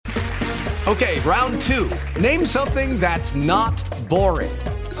Okay, round two. Name something that's not boring.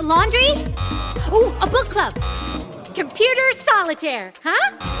 A laundry? Ooh, a book club. Computer solitaire,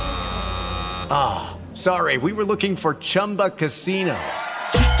 huh? Ah, sorry, we were looking for Chumba Casino.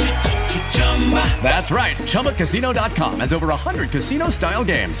 That's right, ChumbaCasino.com has over 100 casino-style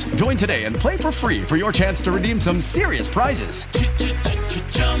games. Join today and play for free for your chance to redeem some serious prizes.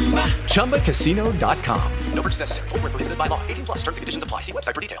 ChumbaCasino.com. No purchase necessary. Void where prohibited by law. 18 plus terms and conditions apply. See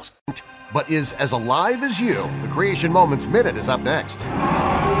website for details. But is as alive as you. The Creation Moments Minute is up next.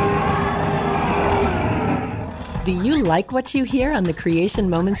 Do you like what you hear on the Creation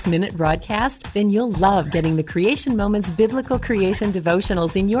Moments Minute broadcast? Then you'll love getting the Creation Moments Biblical Creation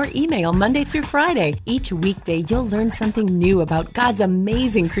Devotionals in your email Monday through Friday. Each weekday, you'll learn something new about God's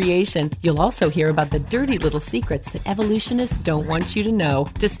amazing creation. You'll also hear about the dirty little secrets that evolutionists don't want you to know.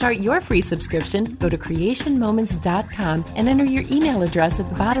 To start your free subscription, go to creationmoments.com and enter your email address at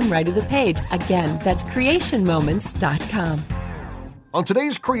the bottom right of the page. Again, that's creationmoments.com. On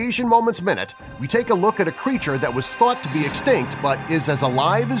today's Creation Moments Minute, we take a look at a creature that was thought to be extinct but is as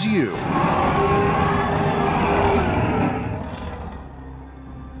alive as you.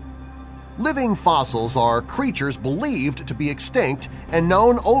 Living fossils are creatures believed to be extinct and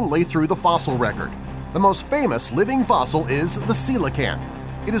known only through the fossil record. The most famous living fossil is the coelacanth.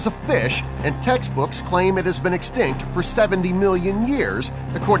 It is a fish, and textbooks claim it has been extinct for 70 million years,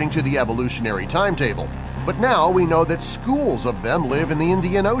 according to the evolutionary timetable. But now we know that schools of them live in the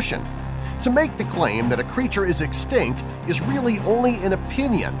Indian Ocean. To make the claim that a creature is extinct is really only an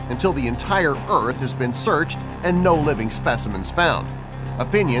opinion until the entire Earth has been searched and no living specimens found.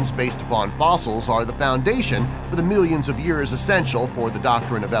 Opinions based upon fossils are the foundation for the millions of years essential for the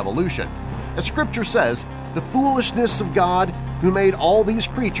doctrine of evolution. As Scripture says, the foolishness of God, who made all these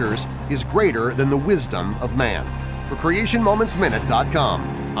creatures, is greater than the wisdom of man. For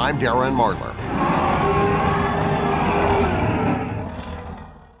CreationMomentsMinute.com, I'm Darren Marlar.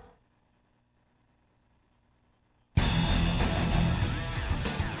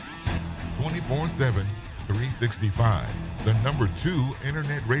 24/7, 365. The number 2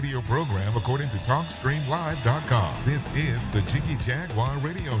 internet radio program according to TalkStreamLive.com. This is the Jiggy Jaguar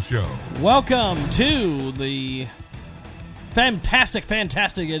Radio Show. Welcome to the fantastic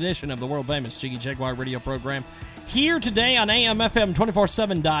edition of the world-famous Jiggy Jaguar Radio program. Here today on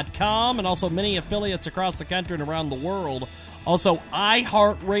AMFM247.com and also many affiliates across the country and around the world. Also,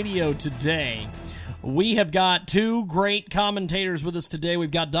 iHeartRadio today. We have got two great commentators with us today.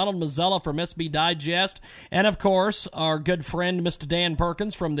 We've got Donald Mazzella from SB Digest, and of course, our good friend, Mr. Dan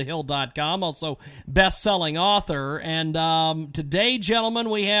Perkins from thehill.com, also best-selling author. And today,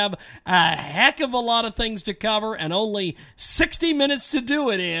 gentlemen, we have a heck of a lot of things to cover and only 60 minutes to do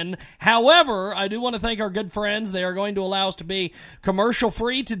it in. However, I do want to thank our good friends. They are going to allow us to be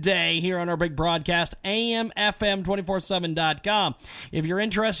commercial-free today here on our big broadcast, AMFM247.com. If you're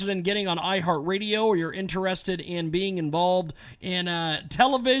interested in getting on iHeartRadio, or you're interested in being involved in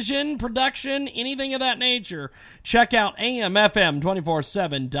television production, anything of that nature, check out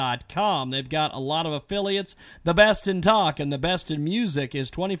AMFM247.com. They've got a lot of affiliates. The best in talk and the best in music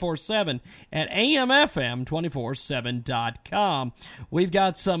is 24/7 at AMFM247.com. We've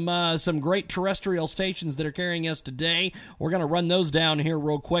got some great terrestrial stations that are carrying us today. We're going to run those down here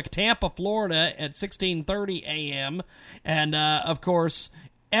real quick. Tampa, Florida at 1630 a.m. And, of course,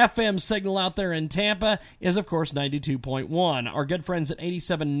 FM signal out there in Tampa is, of course, 92.1. Our good friends at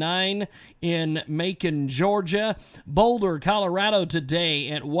 87.9 in Macon, Georgia. Boulder, Colorado today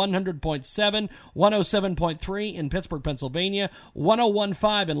at 100.7, 107.3 in Pittsburgh, Pennsylvania,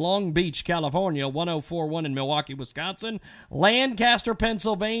 101.5 in Long Beach, California, 104.1 in Milwaukee, Wisconsin. Lancaster,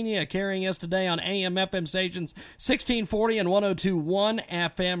 Pennsylvania, carrying us today on AM/FM stations 1640 and 102.1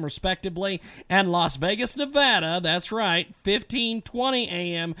 FM, respectively. And Las Vegas, Nevada, that's right, 1520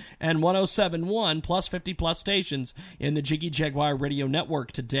 AM and 107.1 plus 50 plus stations in the Jiggy Jaguar Radio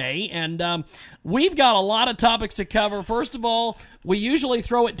Network today. And we've got a lot of topics to cover. First of all, we usually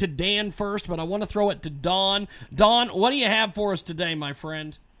throw it to Dan first, but I want to throw it to Don. Don, what do you have for us today, my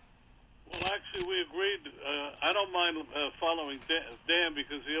friend? Well, actually, we agreed. I don't mind following Dan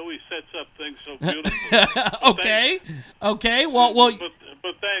because he always sets up things so beautifully. Okay. Well.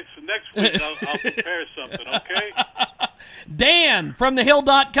 But thanks. Next week I'll prepare something. Okay. Dan from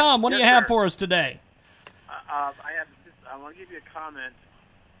thehill.com. What do you have for us today? I want to give you a comment.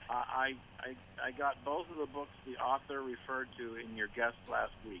 I got both of the books the author referred to in your guest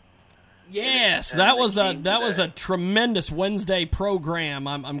last week. Yes, that was a tremendous Wednesday program.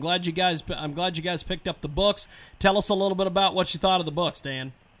 I'm glad you guys picked up the books. Tell us a little bit about what you thought of the books,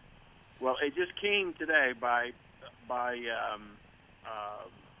 Dan. Well, it just came today by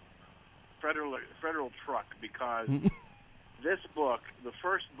federal truck, because this book, the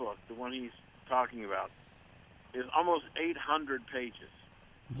first book, the one he's talking about, is almost 800 pages.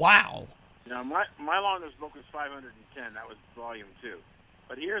 Wow. Now, my longest book was 510. That was volume 2.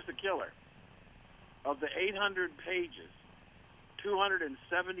 But here's the killer. Of the 800 pages,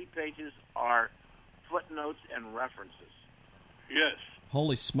 270 pages are footnotes and references. Yes.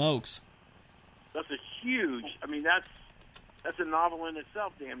 Holy smokes. That's a huge. I mean, that's a novel in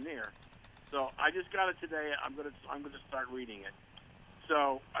itself, damn near. So I just got it today. I'm gonna start reading it.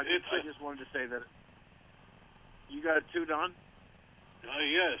 So I just wanted to say that you got it too, Don?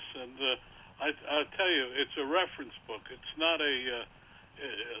 Yes, and I'll tell you, it's a reference book. It's not a.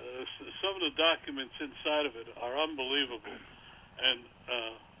 Some of the documents inside of it are unbelievable, and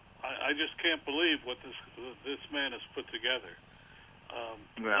I just can't believe what this man has put together.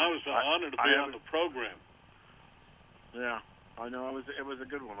 I was honored to be on the program. Yeah, I know it was a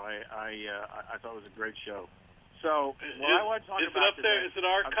good one. I thought it was a great show. So what I want to talk about is it up today, there? Is it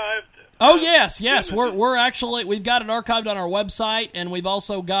archived? Oh yes. We're actually, we've got it archived on our website, and we've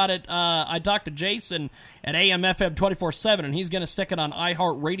also got it. I talked to Jason at AM/FM 24/7, and he's going to stick it on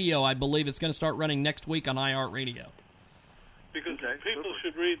iHeartRadio. I believe it's going to start running next week on iHeartRadio. Because people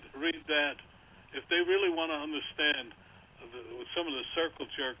should read that if they really want to understand some of the circle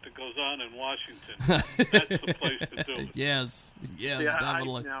jerk that goes on in Washington. That's the place to do it. Yes,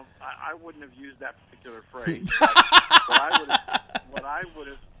 definitely. I wouldn't have used that particular phrase. What I would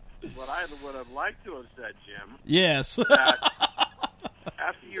have liked to have said, Jim. Yes. That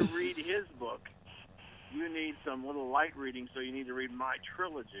after you read his book, you need some little light reading, so you need to read my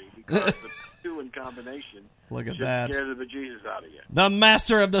trilogy, because the two in combination Look at should that. scare the bejesus out of you. The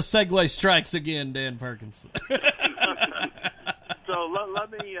master of the Segway strikes again, Dan Perkins. So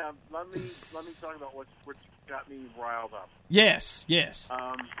let me talk about what's got me riled up. Yes.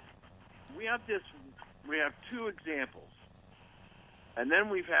 We have two examples, and then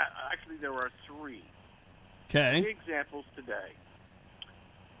there are three. Okay. 3 examples today.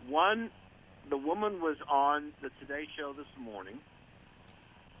 One, the woman was on the Today Show this morning.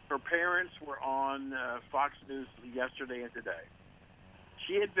 Her parents were on Fox News yesterday and today.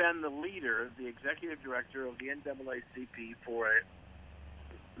 She had been the leader, the executive director of the NAACP for a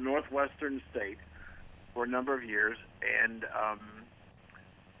northwestern state for a number of years, and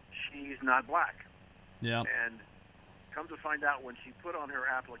she's not black. Yeah. And come to find out, when she put on her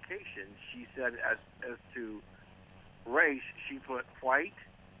application, she said as to race, she put white,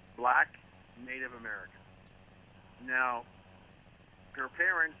 black, Native American. Now, her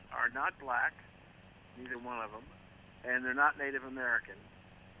parents are not black, neither one of them, and they're not Native American.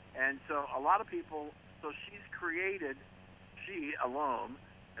 And so a lot of people, she alone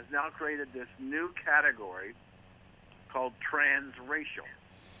has now created this new category called transracial.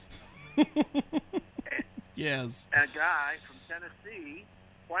 Yes. And a guy from Tennessee,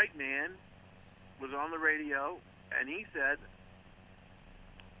 white man, was on the radio, and he said,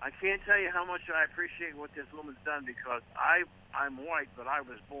 I can't tell you how much I appreciate what this woman's done, because I'm white, but I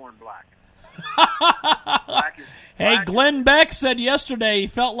was born black. Hey, Glenn Beck said yesterday he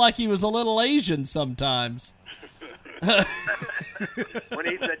felt like he was a little Asian sometimes. When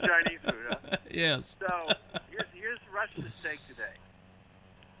he said Chinese food, huh? Yes. So here's Rush's take today.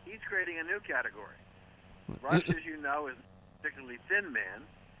 He's creating a new category. Rush, as you know, is a particularly thin man.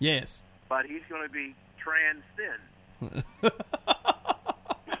 Yes. But he's going to be trans thin.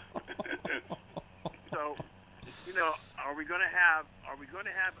 So, are we going to have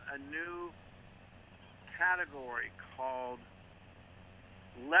a new category called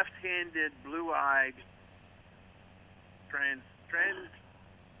left-handed, blue-eyed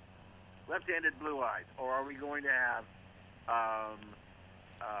left-handed, blue-eyed, or are we going to have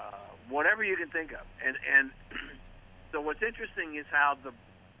whatever you can think of? And so, what's interesting is how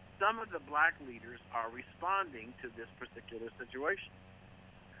some of the black leaders are responding to this particular situation.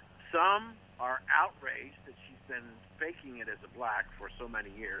 Some are outraged that she's been faking it as a black for so many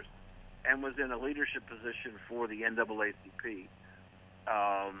years and was in a leadership position for the NAACP.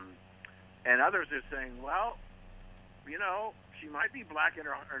 And others are saying, well, she might be black in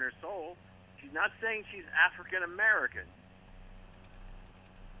her soul. She's not saying she's African American.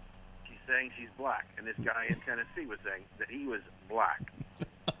 She's saying she's black. And this guy in Tennessee was saying that he was black,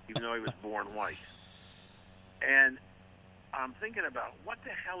 even though he was born white. And I'm thinking about what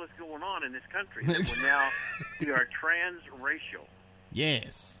the hell is going on in this country that we are transracial.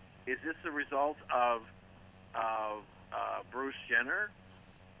 Yes. Is this the result of Bruce Jenner,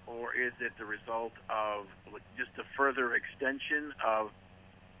 or is it the result of just a further extension of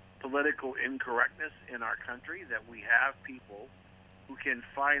political incorrectness in our country, that we have people who can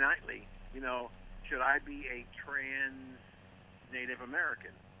finitely should I be a trans Native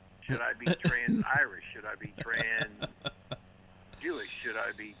American? Should I be trans Irish? Should I be trans Jewish? Should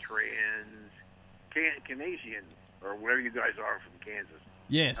I be trans Canadian, or wherever you guys are from Kansas?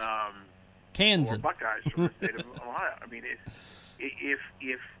 Yes. Or Buckeyes from the state of Ohio. I mean,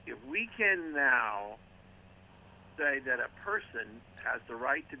 if we can now say that a person has the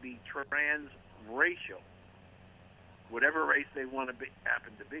right to be transracial, whatever race they want to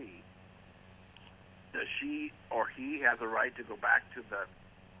happen to be, does she or he have the right to go back to the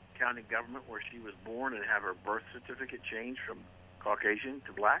county government where she was born and have her birth certificate changed from Caucasian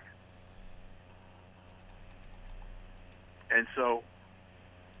to black? And so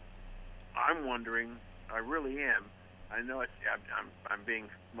I'm wondering, I really am. I know I'm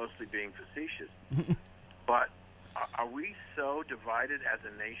mostly being facetious, but are we so divided as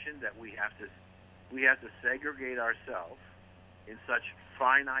a nation that we have to segregate ourselves in such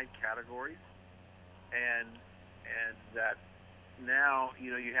finite categories, and that now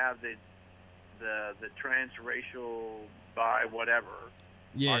you have the transracial bi whatever.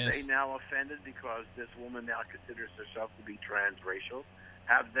 Yes. Are they now offended because this woman now considers herself to be transracial?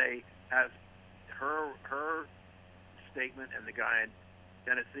 Has her statement and the guy in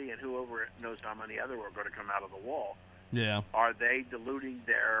Tennessee and whoever knows how many other are going to come out of the wall? Yeah. Are they diluting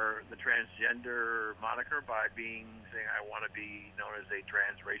the transgender moniker by saying I want to be known as a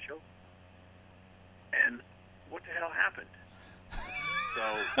transracial? And what the hell happened?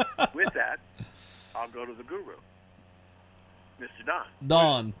 So with that, I'll go to the guru, Mr. Don.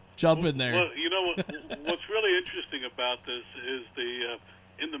 Don, jump in there. Well, what's really interesting about this is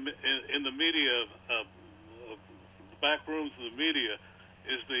in the media, the back rooms of the media,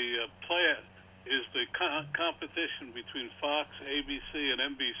 is the competition between Fox, ABC, and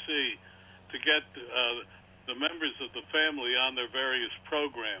NBC to get the members of the family on their various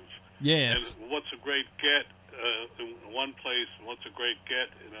programs. Yes. And what's a great get in one place, and what's a great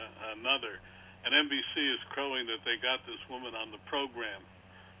get in another. And NBC is crowing that they got this woman on the program.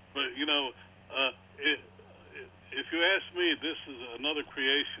 But, if you ask me, this is another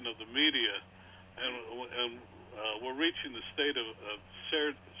creation of the media, and we're reaching the state of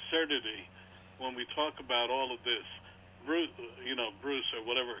absurdity when we talk about all of this. Bruce, or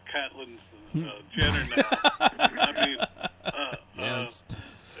whatever, Catelyn Jenner now. I mean, yes.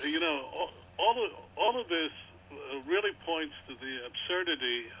 All of this really points to the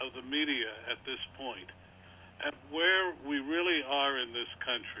absurdity of the media at this point, at where we really are in this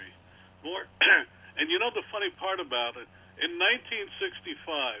country. And the funny part about it, in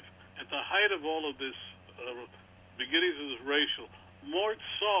 1965, at the height of all of this, beginnings of this racial, Mort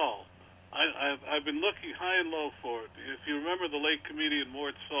Saul, I've been looking high and low for it. If you remember the late comedian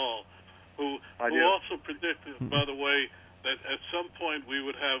Mort Saul, who also predicted, by the way, that at some point we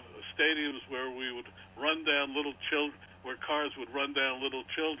would have stadiums where we would run down little children, where cars would run down little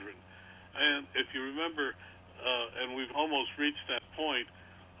children. And if you remember, and we've almost reached that point,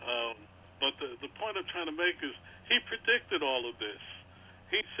 but the point I'm trying to make is he predicted all of this.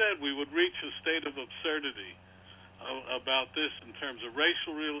 He said we would reach a state of absurdity about this in terms of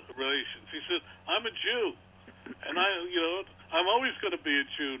racial relations. He said, I'm a Jew, and I'm always going to be a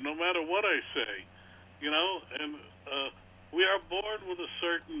Jew no matter what I say, and we are born with a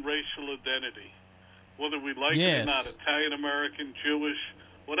certain racial identity, whether we like it or not, Italian American, Jewish,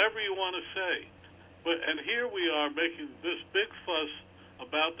 whatever you want to say. And here we are making this big fuss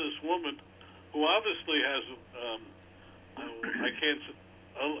about this woman who obviously has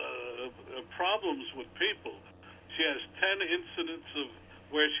problems with people. She has 10 incidents of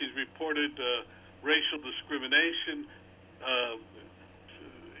where she's reported racial discrimination.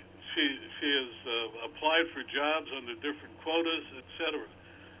 She has applied for jobs under different quotas, etc.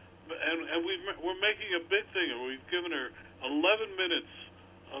 And we're making a big thing. We've given her 11 minutes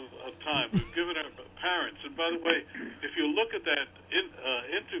of time. We've given her parents. And by the way, if you look at that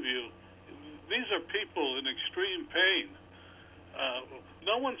interview, these are people in extreme pain.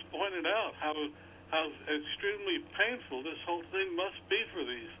 No one's pointed out how extremely painful this whole thing must be for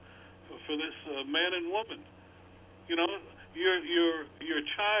this man and woman. Your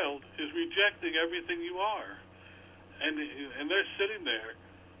child is rejecting everything you are, and they're sitting there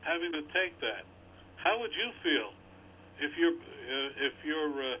having to take that. How would you feel if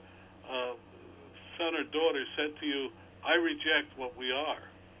your son or daughter said to you, "I reject what we are"?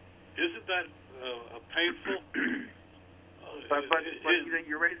 Isn't that painful? But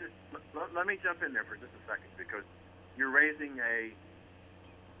you're raising. Let me jump in there for just a second, because you're raising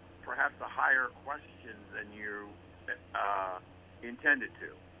perhaps a higher question than you intended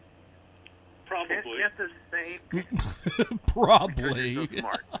to. Probably. Can't the same... Probably. You're so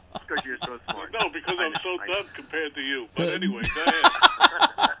smart. because you're so smart. No, because I'm so dumb compared to you. But anyway, go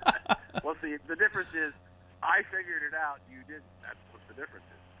ahead. Well, see, the difference is I figured it out. You didn't. That's what the difference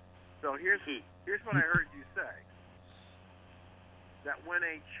is. So here's what I heard you say. That when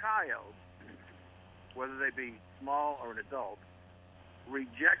a child, whether they be small or an adult,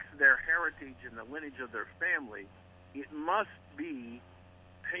 rejects their heritage and the lineage of their family, it must be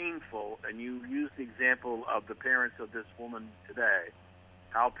painful. And you used the example of the parents of this woman today,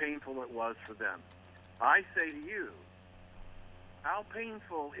 how painful it was for them. I say to you, how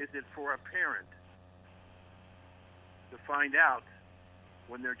painful is it for a parent to find out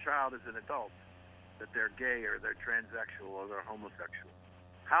when their child is an adult that they're gay or they're transsexual or they're homosexual?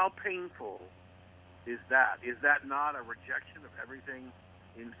 How painful is that? Is that not a rejection of everything?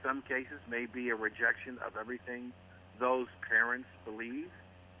 In some cases, maybe a rejection of everything those parents believe,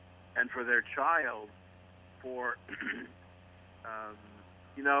 and for their child, for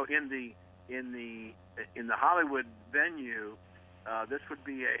in the Hollywood venue, this would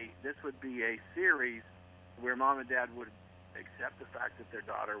be a series where mom and dad would accept the fact that their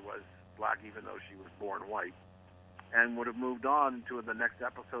daughter was black, even though she was born white, and would have moved on to the next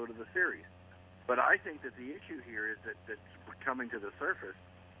episode of the series. But I think that the issue here is that's coming to the surface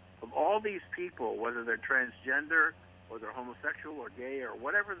of all these people, whether they're transgender or they're homosexual or gay or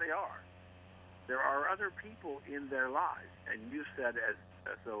whatever they are, there are other people in their lives. And you said as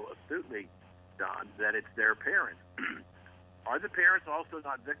so astutely, Don, that it's their parents. Are the parents also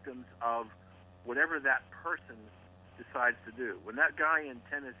not victims of whatever that person decides to do? When that guy in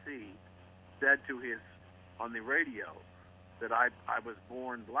Tennessee said on the radio that I was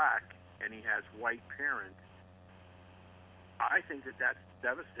born black and he has white parents, I think that that's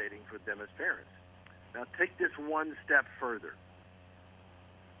devastating for them as parents. Now take this one step further.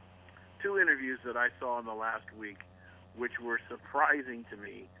 2 interviews that I saw in the last week which were surprising to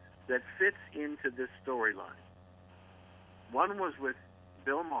me that fits into this storyline. One was with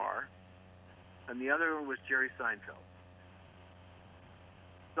Bill Maher, and the other one was Jerry Seinfeld.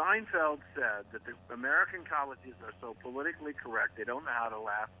 Seinfeld said that the American colleges are so politically correct, they don't know how to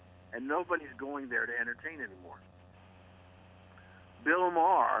laugh, and nobody's going there to entertain anymore. Bill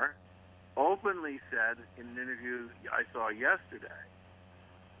Maher openly said in an interview I saw yesterday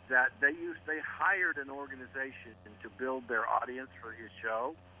that they hired an organization to build their audience for his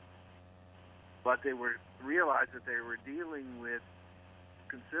show, but they realized that they were dealing with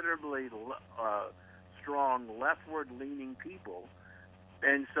considerably strong leftward-leaning people,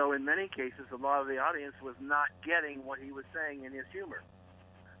 and so in many cases a lot of the audience was not getting what he was saying in his humor.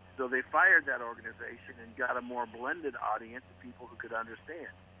 So they fired that organization and got a more blended audience of people who could understand.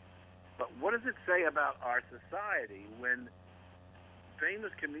 But what does it say about our society when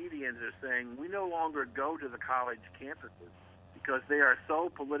famous comedians are saying we no longer go to the college campuses because they are so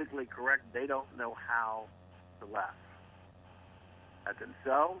politically correct they don't know how to laugh at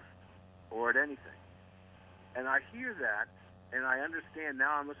themselves or at anything? And I hear that, and I understand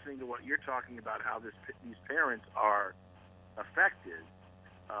now. I'm listening to what you're talking about, how these parents are affected.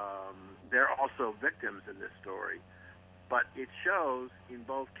 They're also victims in this story. But it shows in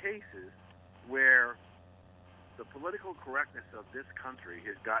both cases where the political correctness of this country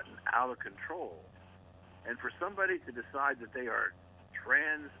has gotten out of control. And for somebody to decide that they are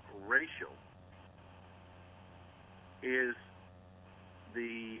transracial is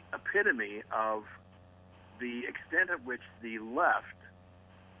the epitome of the extent at which the left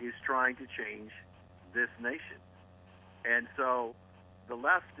is trying to change this nation. And so the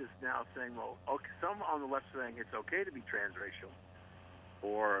left is now saying, well, okay, some on the left saying it's okay to be transracial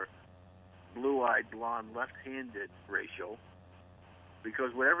or blue-eyed, blonde, left-handed racial,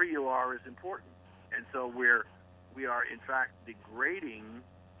 because whatever you are is important. And so we are in fact degrading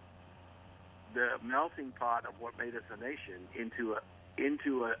the melting pot of what made us a nation into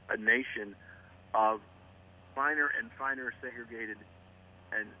a nation of finer and finer segregated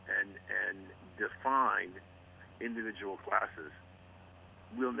and defined individual classes.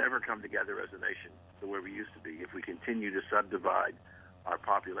 We'll never come together as a nation the way we used to be if we continue to subdivide our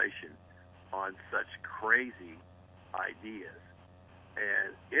population on such crazy ideas.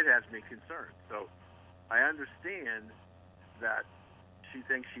 And it has me concerned. So I understand that she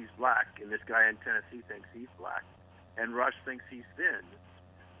thinks she's black, and this guy in Tennessee thinks he's black, and Rush thinks he's thin.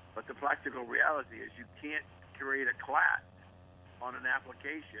 But the practical reality is you can't create a class on an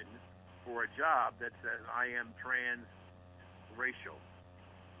application for a job that says I am transracial.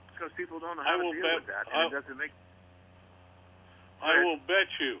 Because people don't know how to deal with that, and it doesn't make... I will bet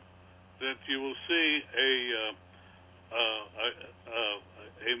you that you will see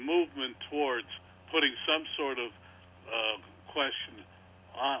a movement towards putting some sort of question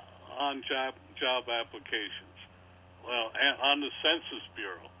on job applications. Well, on the Census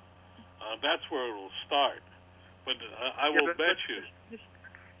Bureau. That's where it will start. But I will bet you.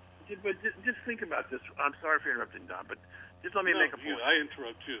 But just think about this. I'm sorry for interrupting, Don, but just let me make a point. I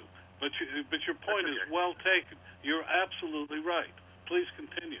interrupt you. But your point is well taken. You're absolutely right. Please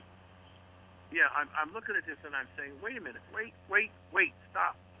continue. Yeah, I'm looking at this and I'm saying, wait a minute. Wait,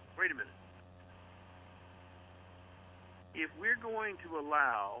 stop. Wait a minute. If we're going to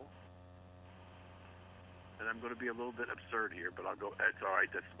allow, and I'm going to be a little bit absurd here, but I'll go, it's all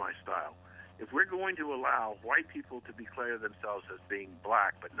right, that's my style. If we're going to allow white people to declare themselves as being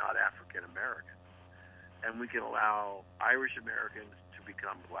black but not African American, and we can allow Irish Americans to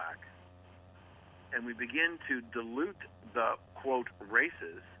become black, and we begin to dilute the, quote,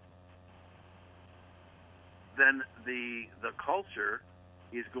 races, then the culture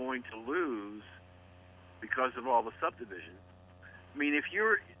is going to lose because of all the subdivision. I mean, if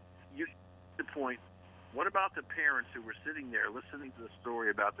you the point, what about the parents who were sitting there listening to the story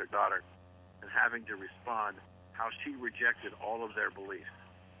about their daughter and having to respond how she rejected all of their beliefs?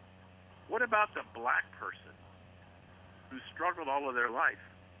 What about the black person who struggled all of their life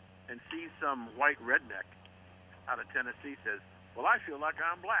and sees some white redneck out of Tennessee says, well, I feel like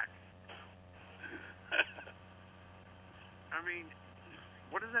I'm black? I mean,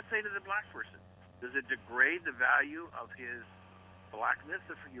 what does that say to the black person? Does it degrade the value of his blackness,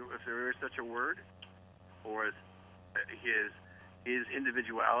 if there is such a word, or his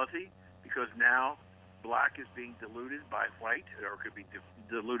individuality? Because now black is being diluted by white, or could be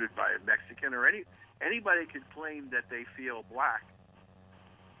diluted by a Mexican, or anybody could claim that they feel black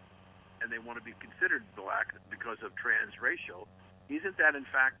and they want to be considered black because of transracial. Isn't that in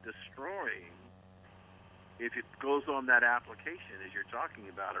fact destroying, if it goes on that application as you're talking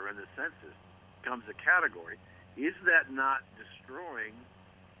about, or in the census becomes a category, is that not destroying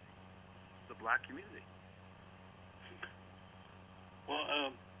the black community? Well,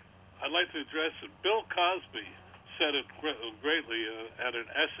 I'd like to address it. Bill Cosby said it greatly at an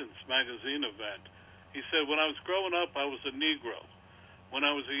Essence magazine event. He said, when I was growing up, I was a Negro. When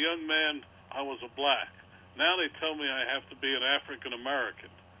I was a young man, I was a black. Now they tell me I have to be an African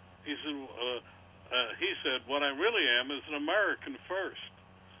American. He said, what I really am is an American first.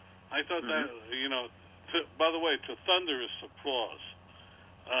 I thought that, by the way, to thunderous applause.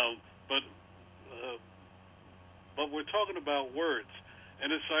 But we're talking about words,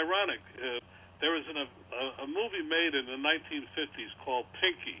 and it's ironic. There was a movie made in the 1950s called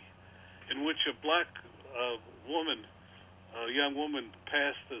Pinky, in which a black young woman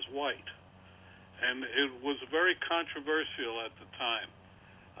passed as white, and it was very controversial at the time.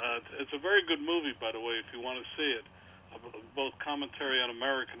 It's a very good movie, by the way, if you want to see it. Both commentary on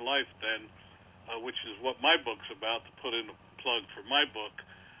American life, then, which is what my book's about, to put in a plug for my book,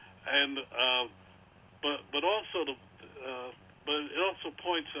 and but also but it also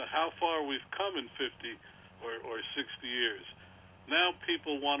points to how far we've come in 50 or 60 years. Now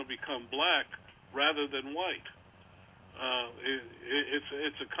people want to become black rather than white.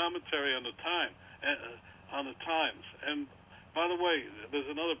 It's a commentary on the times. And by the way, there's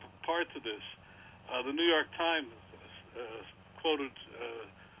another part to this. The New York Times quoted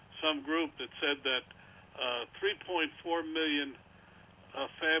some group that said that 3.4 million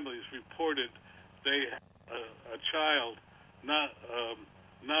families reported they had a child not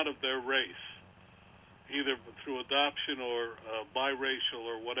of their race, either through adoption or biracial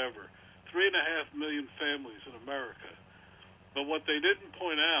or whatever. 3.5 million families in America. But what they didn't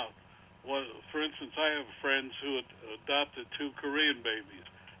point out was, for instance, I have friends who adopted 2 Korean babies.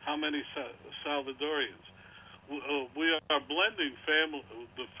 How many Salvadorians? We are blending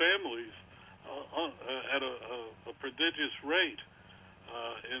the families at a prodigious rate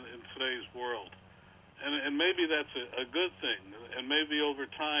in today's world, and maybe that's a good thing. And maybe over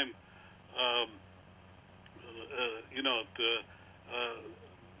time,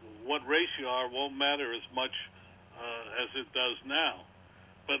 what race you are won't matter as much as it does now.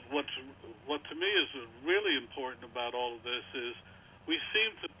 But what to me is really important about all of this is race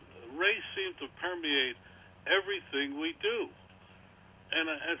seems to permeate everything we do. And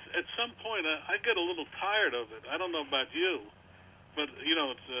at some point, I get a little tired of it. I don't know about you, but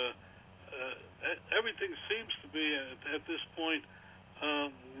it's everything seems to be at this point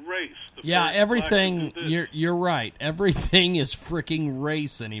race. Everything. You're right. Everything is freaking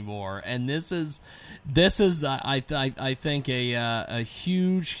race anymore, and this is I think a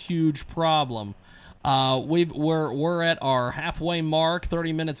huge problem. We're at our halfway mark,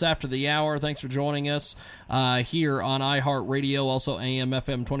 30 minutes after the hour. Thanks for joining us here on iHeartRadio, also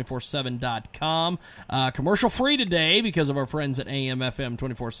AMFM247.com. Commercial free today because of our friends at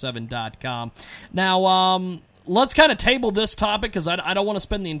AMFM247.com. Now, let's kind of table this topic because I don't want to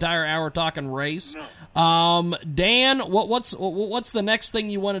spend the entire hour talking race. No. Dan, what's the next thing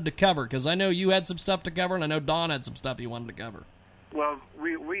you wanted to cover? Because I know you had some stuff to cover, and I know Don had some stuff he wanted to cover. Well,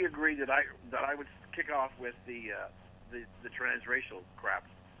 we agreed that I would kick off with the transracial crap.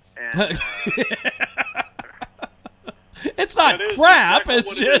 And, it's not crap.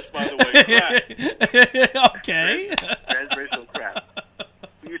 It's just by the way, crap. Okay. Transracial crap.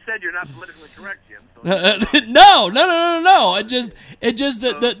 You said you're not politically correct, Jim. So No. It just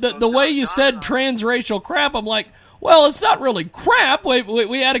the way you said transracial crap. I'm like, well, it's not really crap.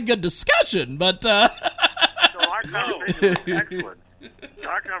 We had a good discussion, but. So our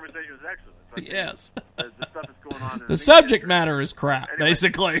conversation was excellent. But yes. The stuff that's going on. The subject matter is crap,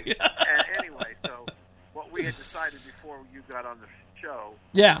 basically. Anyway, so what we had decided before you got on the show,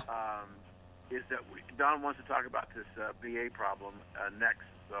 yeah, is that Don wants to talk about this VA problem next.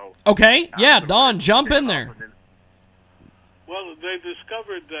 So okay, yeah, Don, jump in there. Well, they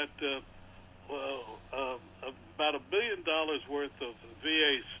discovered that about $1 billion worth of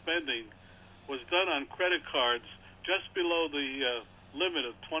VA spending was done on credit cards just below the limit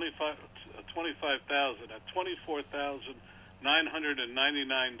of $25,000 at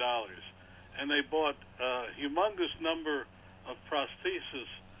 $24,999, and they bought a humongous number of prostheses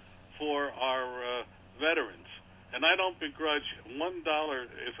for our veterans. And I don't begrudge $1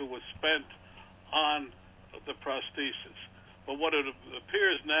 if it was spent on the prosthesis. But what it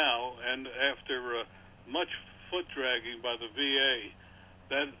appears now, and after much foot dragging by the VA,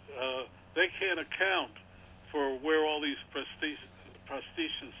 that they can't account for where all these prostheses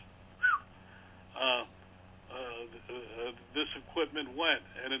this equipment went.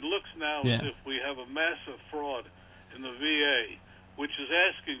 And it looks now as if we have a massive fraud in the VA, which is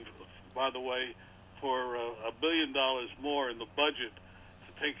asking, by the way, for $1 billion more in the budget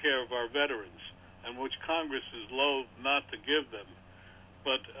to take care of our veterans, and which Congress is loath not to give them.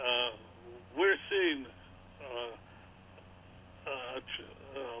 But we're seeing a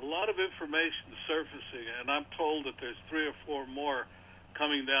lot of information surfacing, and I'm told that there's 3 or 4 more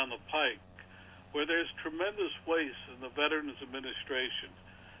coming down the pike, where there's tremendous waste in the Veterans Administration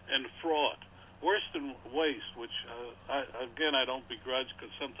and fraud. Worse than waste, which, I don't begrudge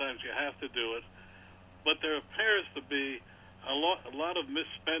because sometimes you have to do it, but there appears to be a lot of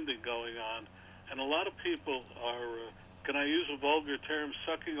misspending going on, and a lot of people are, can I use a vulgar term,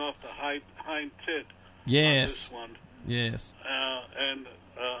 sucking off the hind tit on this one. Yes. And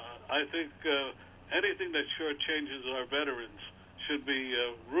I think anything that shortchanges our veterans should be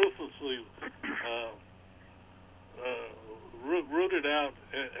ruthlessly rooted out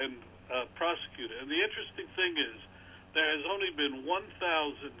and prosecuted. And the interesting thing is, there has only been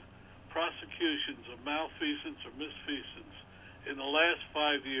 1,000 prosecutions of malfeasance or misfeasance in the last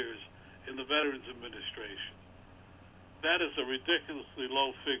 5 years in the Veterans Administration. That is a ridiculously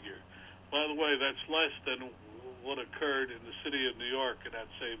low figure. By the way, that's less than what occurred in the city of New York in that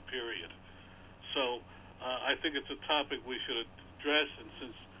same period. So I think it's a topic we should address, and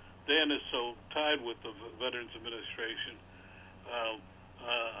since Dan is so tied with the Veterans Administration,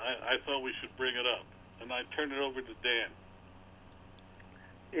 I thought we should bring it up. And I turn it over to Dan.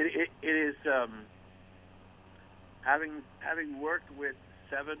 It is having worked with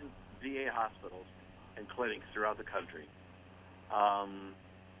 7 VA hospitals and clinics throughout the country,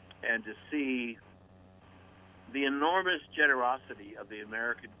 and to see the enormous generosity of the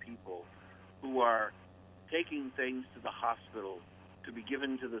American people who are taking things to the hospital to be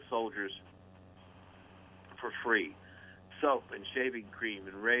given to the soldiers for free. Soap and shaving cream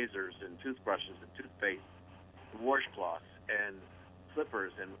and razors and toothbrushes and toothpaste, washcloths and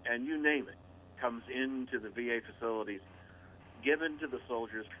slippers and you name it, comes into the VA facilities, given to the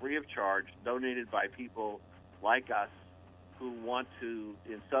soldiers free of charge, donated by people like us who want to,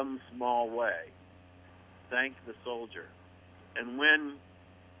 in some small way, thank the soldier. And when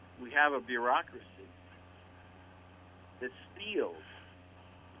we have a bureaucracy that steals,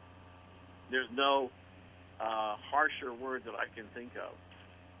 there's no harsher word that I can think of,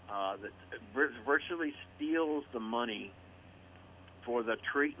 that virtually steals the money for the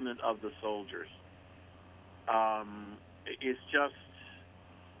treatment of the soldiers. It's just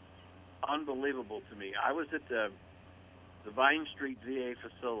unbelievable to me. I was at the Vine Street VA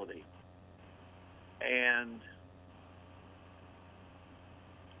facility and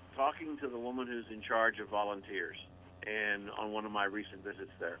talking to the woman who's in charge of volunteers, and on one of my recent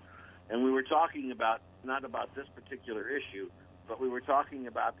visits there, And we were talking about, not about this particular issue, but we were talking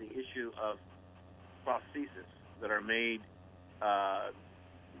about the issue of prostheses that are made,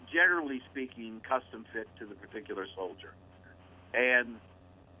 generally speaking, custom fit to the particular soldier. And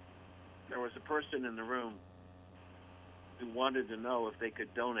there was a person in the room who wanted to know if they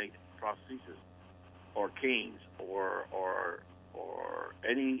could donate prostheses or canes or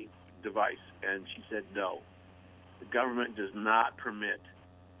any device, and she said no. The government does not permit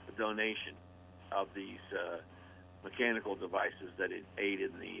the donation of these mechanical devices that aid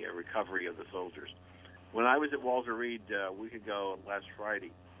in the recovery of the soldiers. When I was at Walter Reed a week ago, last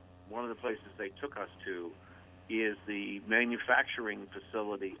Friday, one of the places they took us to is the manufacturing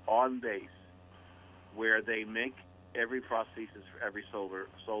facility on base where they make every prosthesis for every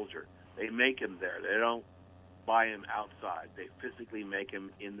soldier. They make them there. They don't buy them outside. They physically make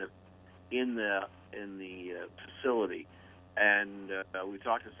them in the facility. And we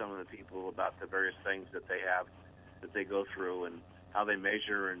talked to some of the people about the various things that they have, that they go through, and how they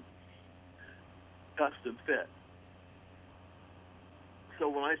measure and custom fit. So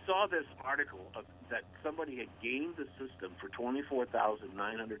when I saw this article that somebody had gamed the system for $24,999,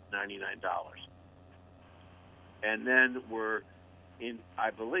 and then were in, I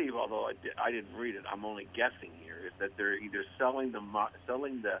believe, although I didn't read it, I'm only guessing here, is that they're either selling the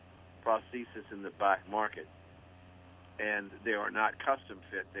prosthesis in the black market, and they are not custom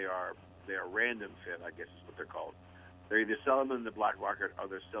fit. They are random fit, I guess is what they're called. They're either selling them in the black market or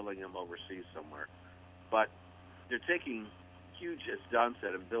they're selling them overseas somewhere. But they're taking huge, as Don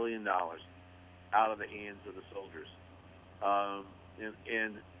said, $1 billion out of the hands of the soldiers.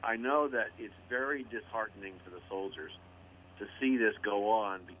 And I know that it's very disheartening for the soldiers to see this go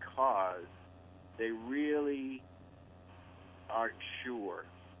on, because they really aren't sure.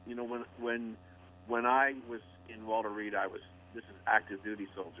 You know, when I was in Walter Reed, this is active duty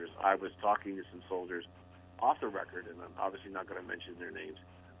soldiers. I was talking to some soldiers off the record, and I'm obviously not going to mention their names,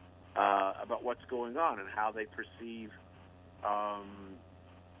 about what's going on and how they perceive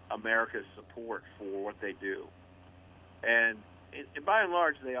America's support for what they do. And by and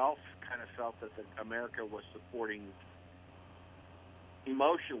large, they all kind of felt that America was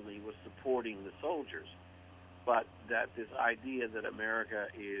emotionally supporting the soldiers, but that this idea that America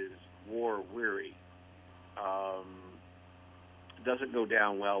is war weary doesn't go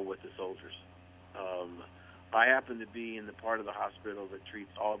down well with the soldiers. I happen to be in the part of the hospital that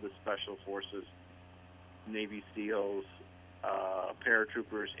treats all the special forces, Navy SEALs,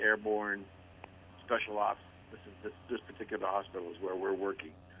 paratroopers, airborne, special ops. This particular hospital is where we're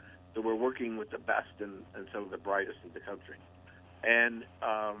working. So we're working with the best and some of the brightest in the country. And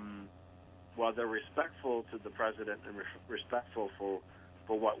while they're respectful to the president and respectful for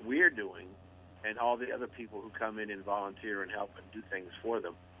what we're doing and all the other people who come in and volunteer and help and do things for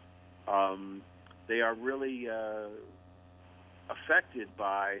them, they are really affected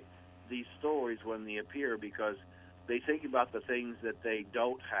by these stories when they appear, because they think about the things that they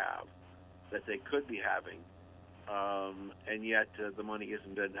don't have, that they could be having, and yet the money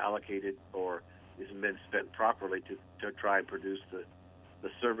isn't been allocated or isn't been spent properly to try and produce the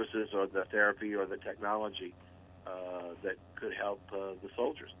services or the therapy or the technology that could help the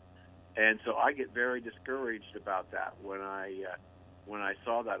soldiers. And so I get very discouraged about that when I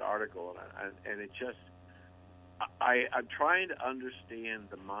saw that article, and it just, I'm trying to understand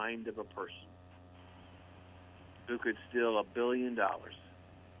the mind of a person who could steal $1 billion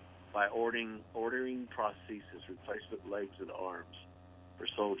by ordering prostheses, replacement legs and arms for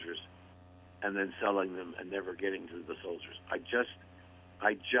soldiers, and then selling them and never getting to the soldiers. I just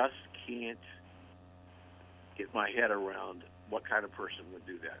can't get my head around what kind of person would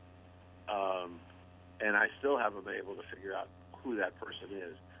do that. And I still haven't been able to figure out who that person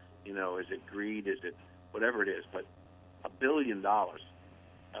is. You know, is it greed? Is it whatever it is? But $1 billion,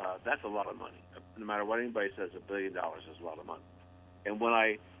 that's a lot of money. No matter what anybody says, $1 billion is a lot of money. And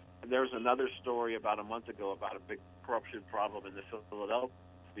there was another story about a month ago about a big corruption problem in the Philadelphia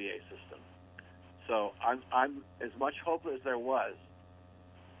VA system. So I'm as much hope as there was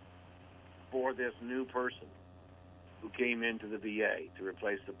for this new person who came into the VA to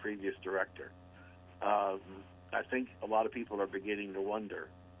replace the previous director. I think a lot of people are beginning to wonder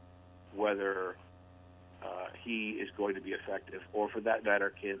whether he is going to be effective, or for that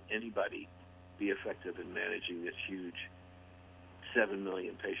matter, can anybody be effective in managing this huge 7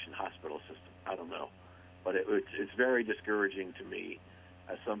 million patient hospital system. I don't know. But it's very discouraging to me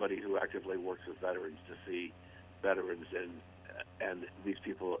as somebody who actively works with veterans to see veterans and these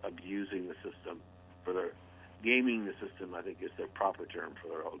people abusing the system for their gaming the system, I think is the proper term, for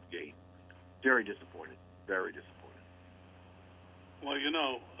their own gain. Very disappointed. Very disappointed. Well,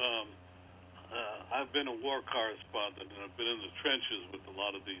 I've been a war correspondent, and I've been in the trenches with a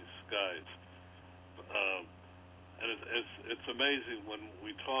lot of these guys. And it's amazing when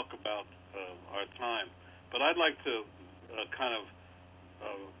we talk about our time. But I'd like to kind of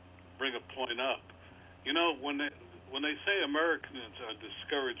bring a point up. When they say Americans are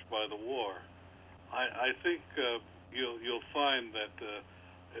discouraged by the war, I think you'll find that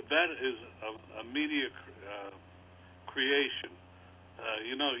that is a media creation.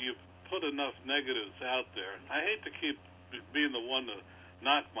 You've put enough negatives out there. I hate to keep being the one to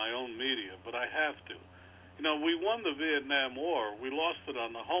knock my own media, but I have to. We won the Vietnam War. We lost it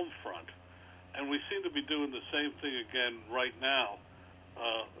on the home front. And we seem to be doing the same thing again right now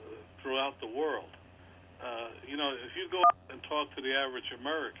throughout the world. If you go out and talk to the average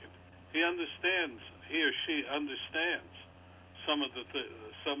American, he or she understands some of the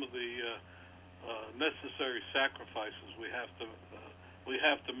necessary sacrifices we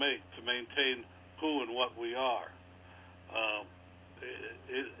have to make to maintain who and what we are.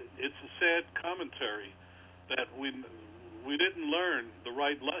 It's a sad commentary that we didn't learn the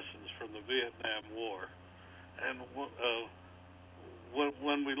right lessons from the Vietnam War, and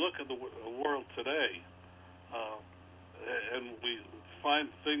when we look at the world today, and we find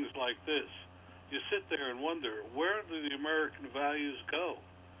things like this, you sit there and wonder, where do the American values go?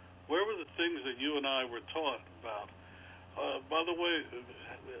 Where were the things that you and I were taught about? By the way,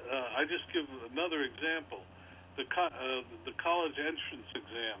 I just give another example. The college entrance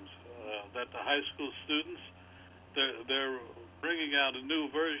exams that the high school students, they're bringing out a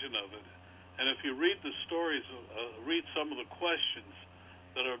new version of it. And if you read the stories, read some of the questions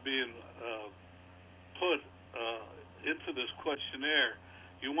that are being put into this questionnaire,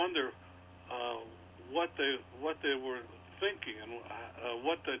 you wonder what they were thinking and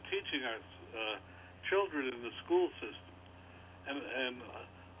what they're teaching our children in the school system. And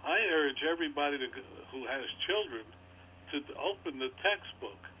I urge everybody who has children to open the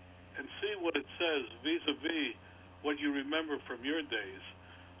textbook and see what it says vis-a-vis what you remember from your days.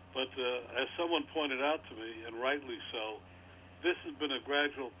 But as someone pointed out to me, and rightly so, this has been a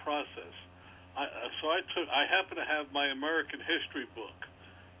gradual process. I happen to have my American history book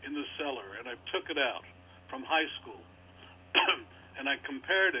in the cellar, and I took it out from high school, and I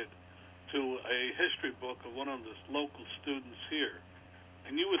compared it to a history book of one of the local students here.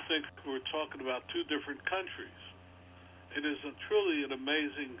 And you would think we were talking about two different countries. It is truly an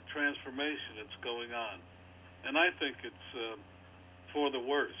amazing transformation that's going on. And I think it's for the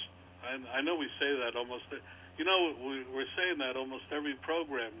worst. And I know we say that almost, we're saying that almost every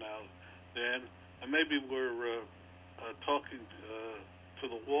program now, Dan, and maybe we're talking to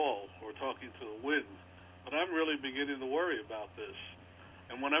the wall or talking to the wind, but I'm really beginning to worry about this.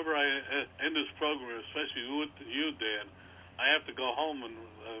 And whenever I end this program, especially with you, Dan, I have to go home and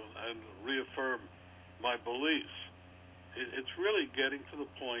reaffirm my beliefs. It's really getting to the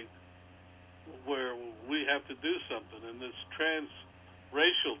point where we have to do something, and this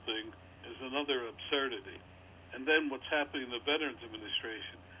transracial thing is another absurdity. And then what's happening in the Veterans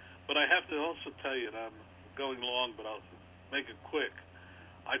Administration. But I have to also tell you, and I'm going long, but I'll make it quick.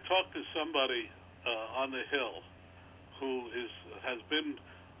 I talked to somebody on the Hill who has been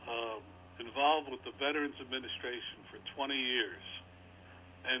involved with the Veterans Administration for 20 years.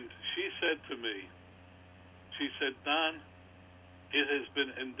 And she said to me, Don, it has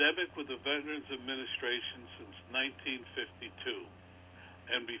been endemic with the Veterans Administration since 1952.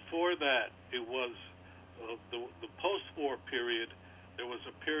 And before that, it was the post-war period. There was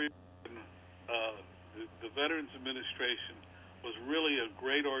a period when the Veterans Administration was really a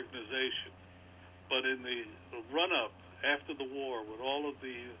great organization. But in the run-up after the war, with all of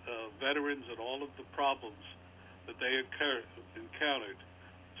the veterans and all of the problems that they encountered,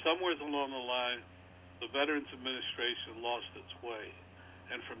 somewhere along the line, the Veterans Administration lost its way.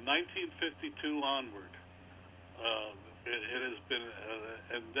 And from 1952 onward, it has been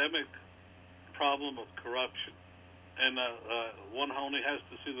an endemic problem of corruption. And one only has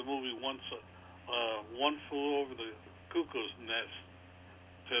to see the movie One Flew Over the Cuckoo's Nest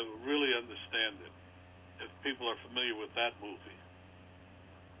to really understand it, if people are familiar with that movie.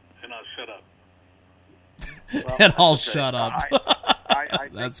 And I'll shut up. Well, and I'll shut up. I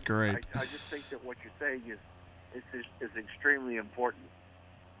That's great. I just think that what you're saying is extremely important.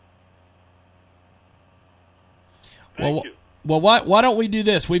 Thank you. Well, why don't we do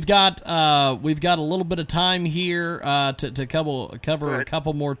this? We've got a little bit of time here to cover a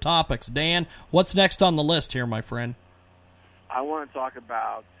couple more topics. Dan, what's next on the list here, my friend? I want to talk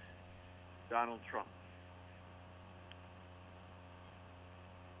about Donald Trump.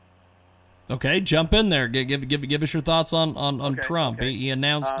 Okay, jump in there. Give us your thoughts on Trump. Okay. He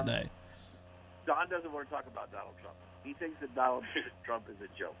announced today. Don doesn't want to talk about Donald Trump. He thinks that Donald Trump is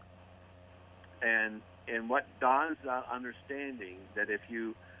a joke. And what Don's not understanding, that if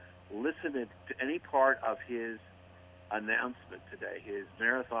you listen to any part of his announcement today, his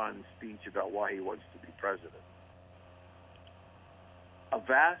marathon speech about why he wants to be president, a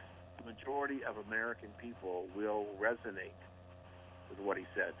vast majority of American people will resonate with what he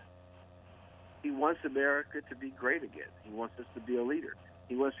said. He wants America to be great again. He wants us to be a leader.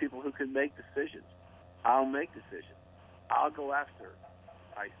 He wants people who can make decisions. I'll make decisions. I'll go after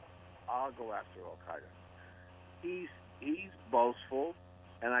ISIS. I'll go after Al-Qaeda. He's boastful,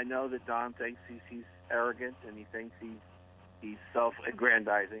 and I know that Don thinks he's arrogant, and he thinks he's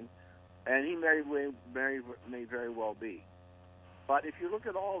self-aggrandizing, and he may very well be. But if you look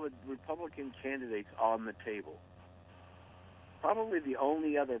at all the Republican candidates on the table, probably the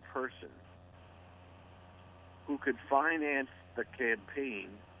only other person who could finance the campaign,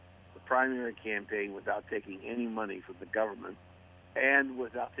 the primary campaign, without taking any money from the government and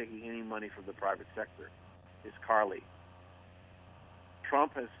without taking any money from the private sector is Carly.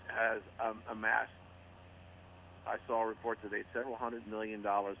 Trump has amassed, I saw a report today, several $100 million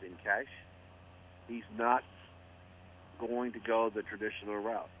in cash. He's not going to go the traditional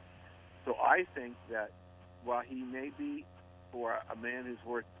route. So I think that while he may be, for a man who's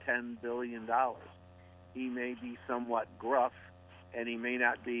worth $10 billion, he may be somewhat gruff, and he may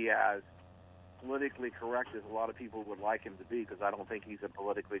not be as politically correct as a lot of people would like him to be, because I don't think he's a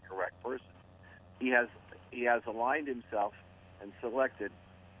politically correct person. He has aligned himself and selected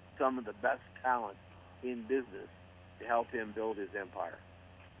some of the best talent in business to help him build his empire.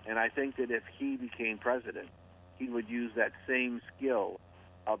 And I think that if he became president, he would use that same skill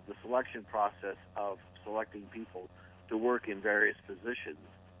of the selection process of selecting people to work in various positions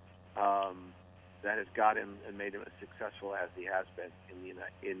that has got him and made him as successful as he has been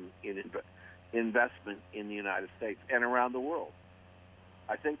in investment in the United States and around the world.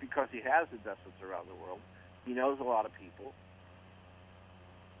 I think because he has investments around the world, he knows a lot of people.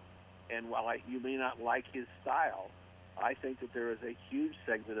 And while you may not like his style, I think that there is a huge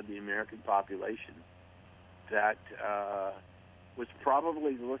segment of the American population that was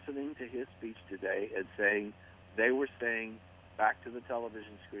probably listening to his speech today and saying, they were saying back to the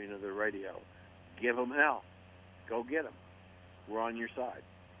television screen or the radio, give them hell. Go get them. We're on your side.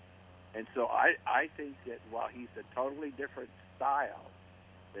 And so I think that while he's a totally different style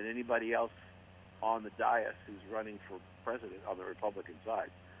than anybody else on the dais who's running for president on the Republican side,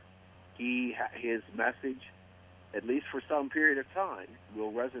 his message, at least for some period of time,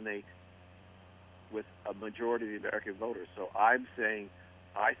 will resonate with a majority of the American voters. So I'm saying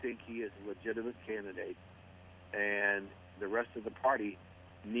I think he is a legitimate candidate, and the rest of the party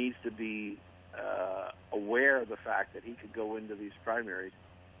needs to be aware of the fact that he could go into these primaries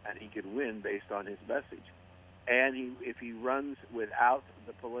and he could win based on his message. And if he runs without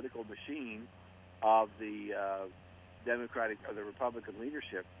the political machine of the Democratic or the Republican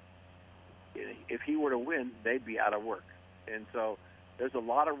leadership, if he were to win, they'd be out of work. And so there's a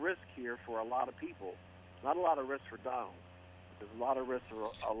lot of risk here for a lot of people. Not a lot of risk for Donald. There's a lot of risk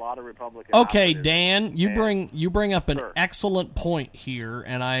for a lot of Republicans. Okay, Dan, you bring up an excellent point here,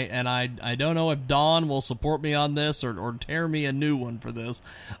 and I don't know if Don will support me on this or tear me a new one for this,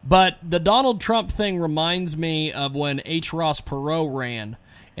 but the Donald Trump thing reminds me of when H. Ross Perot ran,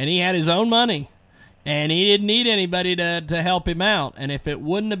 and he had his own money, and he didn't need anybody to help him out. And if it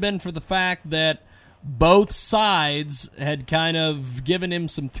wouldn't have been for the fact that both sides had kind of given him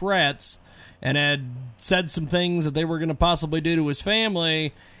some threats and had said some things that they were going to possibly do to his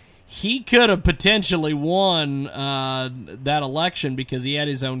family, he could have potentially won that election because he had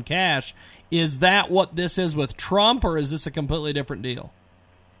his own cash. Is that what this is with Trump, or is this a completely different deal?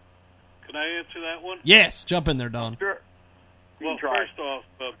 Can I answer that one? Yes, jump in there, Don. Sure. Well, first off,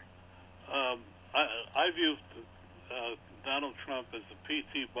 I view Donald Trump as the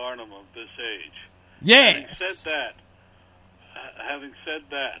P.T. Barnum of this age. Yes. Having said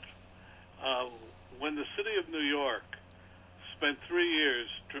that, when the city of New York spent 3 years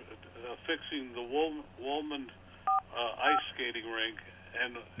fixing the Woolman ice skating rink,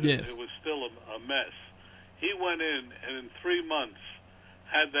 and it was still a mess, he went in and in 3 months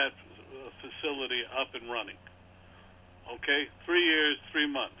had that facility up and running. Okay? 3 years, 3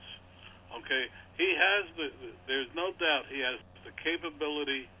 months. Okay? He has there's no doubt he has the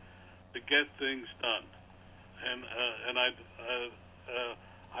capability to get things done. And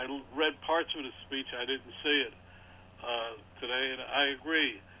I read parts of his speech. I didn't see it today, and I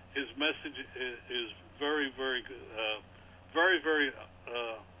agree. His message is very, very, very, very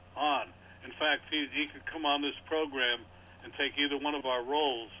on. In fact, he could come on this program and take either one of our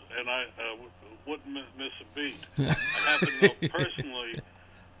roles, and I wouldn't miss a beat. I happen to know personally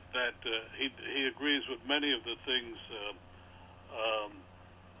that he agrees with many of the things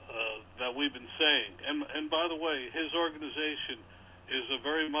that we've been saying. And by the way, his organization is a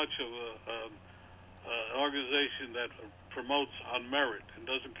very much of an organization that promotes on merit and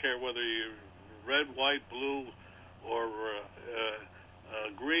doesn't care whether you're red, white, blue, or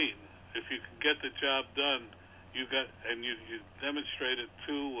green. If you can get the job done, you demonstrate it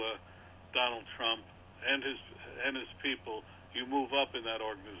to Donald Trump and his people, you move up in that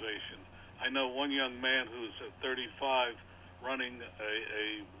organization. I know one young man who's at 35 running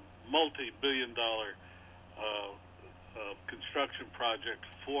a multi-billion-dollar construction project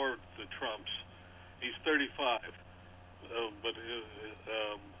for the Trumps. He's 35, and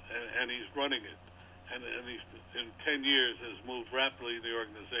he's running it, and he's in 10 years has moved rapidly in the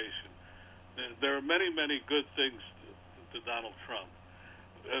organization. There are many, many good things to Donald Trump.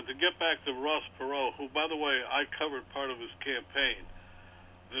 To get back to Ross Perot, who, by the way, I covered part of his campaign.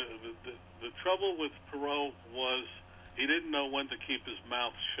 The trouble with Perot was he didn't know when to keep his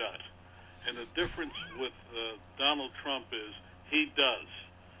mouth shut. And the difference with Donald Trump is he does.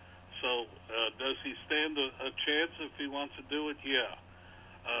 So does he stand a chance if he wants to do it? Yeah.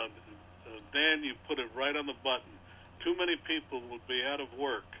 Dan, you put it right on the button. Too many people would be out of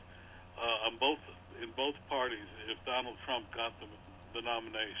work in both parties if Donald Trump got the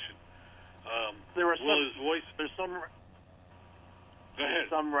nomination. There's Go ahead.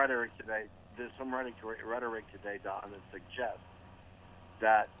 some rhetoric today. There's some rhetoric today, Don, that suggests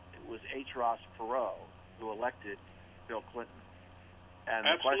that it was H. Ross Perot who elected Bill Clinton. And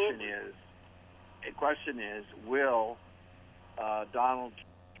Absolutely. the question is, will Donald,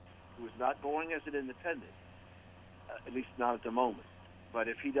 who is not going as an independent, at least not at the moment, but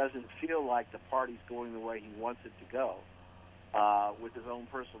if he doesn't feel like the party's going the way he wants it to go, with his own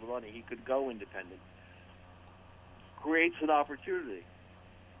personal money, he could go independent. Creates an opportunity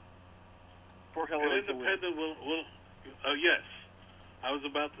for Hillary An independent will yes. I was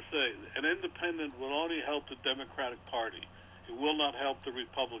about to say, an independent will only help the Democratic Party. It will not help the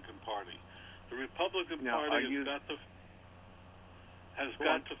Republican Party. The Republican Party has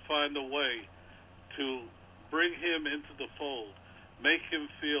got to find a way to bring him into the fold, make him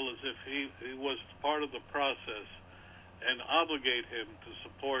feel as if he was part of the process, and obligate him to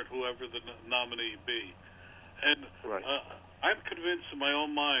support whoever the nominee be. And I'm convinced in my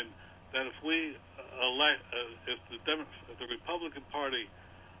own mind that if we if the Republican Party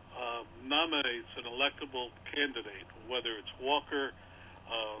nominates an electable candidate, whether it's Walker,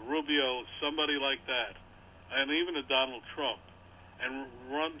 Rubio, somebody like that, and even a Donald Trump, and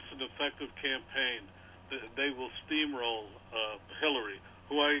runs an effective campaign, they will steamroll Hillary,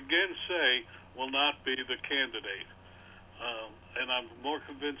 who I again say will not be the candidate. And I'm more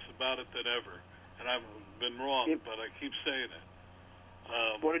convinced about it than ever. And I've been wrong, but I keep saying it.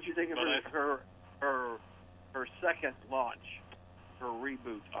 What did you think of her second launch, her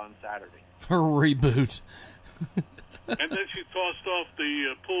reboot on Saturday? Her reboot. And then she tossed off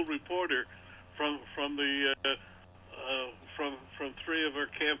the pool reporter from three of her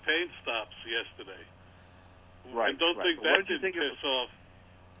campaign stops yesterday. Right. And don't think that didn't piss off.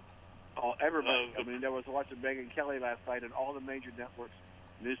 Oh, everybody. I mean, there was watching Megyn Kelly last night, and all the major networks,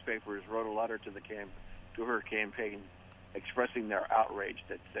 newspapers wrote a letter to to her campaign, expressing their outrage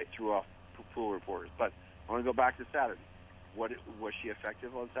that they threw off pool reporters. But I want to go back to Saturday. Was she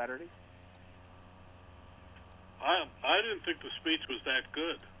effective on Saturday? I didn't think the speech was that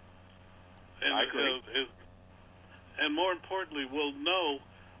good. And, I agree. And more importantly, we'll know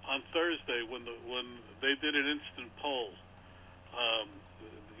on Thursday when they did an instant poll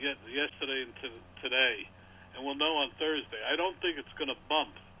yesterday and today, and we'll know on Thursday. I don't think it's going to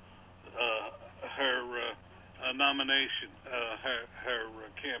bump her nomination, her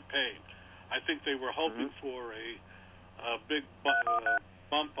campaign. I think they were hoping for a big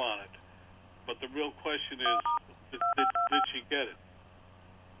bump on it, but the real question is, did she get it?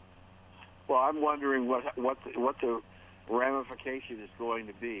 Well, I'm wondering what the ramification is going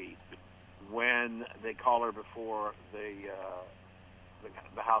to be when they call her before the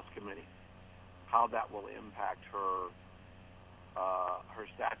House committee. How that will impact her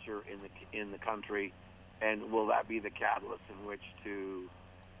stature in the country, and will that be the catalyst in which to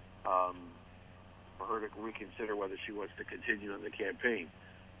for her to reconsider whether she wants to continue in the campaign?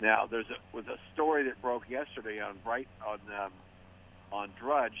 Now, was a story that broke yesterday on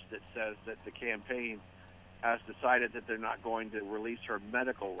Drudge that says that the campaign has decided that they're not going to release her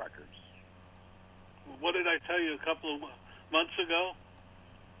medical records. What did I tell you a couple of months ago?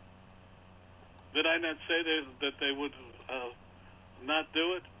 Did I not say that they would not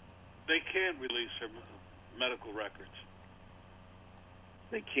do it? They can't release her medical records.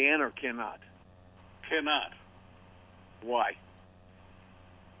 They can or cannot? Cannot. Why?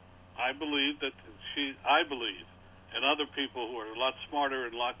 I believe, and other people who are a lot smarter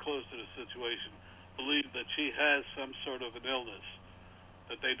and a lot closer to the situation, believe that she has some sort of an illness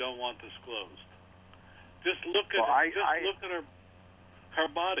that they don't want disclosed. Just look at look at her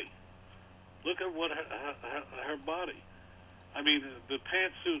body. Look at what her body. I mean, the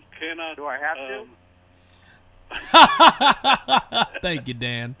pantsuit cannot. Do I have to? Thank you,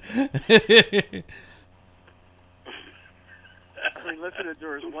 Dan. I mean, listening to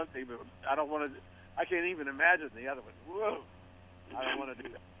her is one thing, but I don't want to. I can't even imagine the other one. Whoa! I don't want to do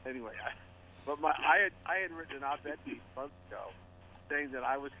that. Anyway, I had written an op-ed piece months ago saying that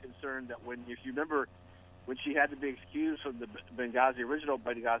I was concerned that if you remember, when she had to be excused from the original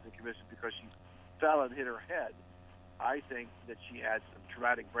Benghazi Commission because she fell and hit her head, I think that she had some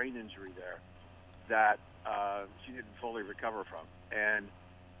traumatic brain injury there that she didn't fully recover from. And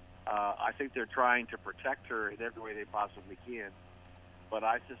I think they're trying to protect her in every way they possibly can. But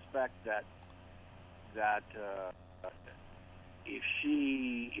I suspect that if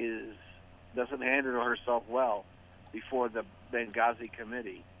she doesn't handle herself well before the Benghazi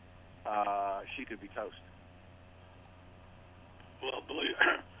committee, she could be toast. Well, believe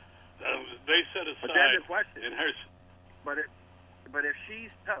they set aside. But then the question, in her. But if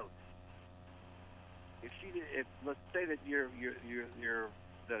she's toast, if let's say that you're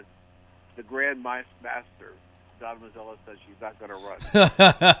the Grand Master, Don Mazzella says she's not going to run.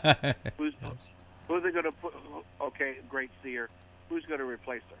 Who's they going to put? Okay, great seer. Who's going to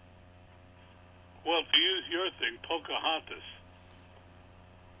replace her? Well, to use your thing, Pocahontas.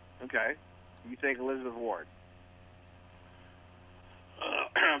 Okay, you think Elizabeth Ward?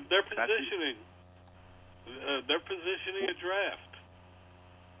 They're positioning. They're positioning a draft.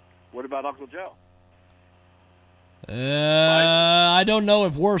 What about Uncle Joe? I don't know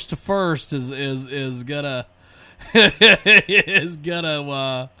if worst to first is gonna is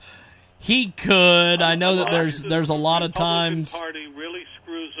gonna. He could. I know that there's a lot of times. The Party really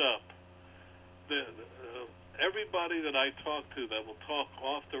screws up. Everybody that I talk to that will talk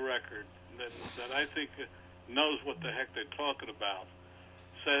off the record that I think knows what the heck they're talking about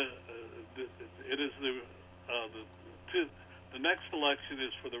says it is the next election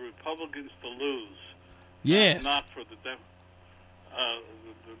is for the Republicans to lose. Yes. Not for the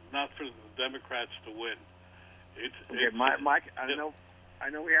Democrats to win. Mike, I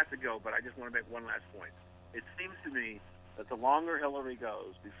know we have to go, but I just want to make one last point. It seems to me that the longer Hillary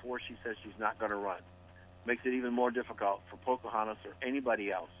goes before she says she's not going to run, makes it even more difficult for Pocahontas or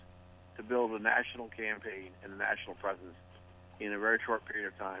anybody else to build a national campaign and a national presence in a very short period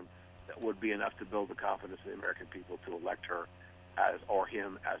of time that would be enough to build the confidence of the American people to elect her or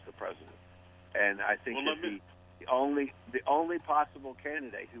him as the president. And I think the only possible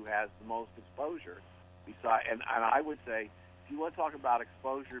candidate who has the most exposure, and I would say, if you want to talk about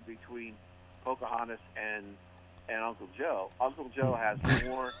exposure between Pocahontas and Uncle Joe has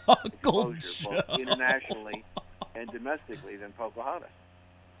more exposure both internationally and domestically than Pocahontas.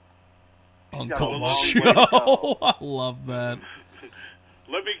 Uncle Joe, I love that.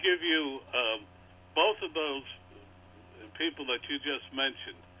 Let me give you both of those people that you just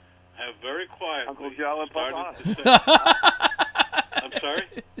mentioned have very quietly Uncle Joe and Pocahontas. I'm sorry?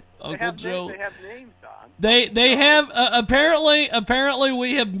 Uncle Joe. They have names, Don. They have apparently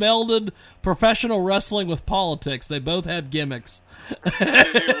we have melded professional wrestling with politics. They both have gimmicks. I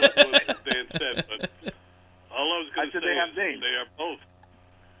didn't hear what Dan said, but all I was going to say they have is names. they are both.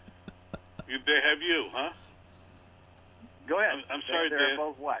 They have you, huh? Go ahead. I'm sorry, they're Dan.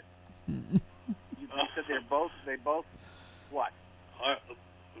 both what? You said they both what?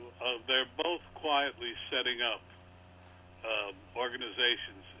 They're both quietly setting up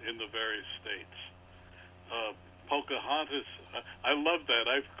organizations in the various states. Pocahontas, I love that.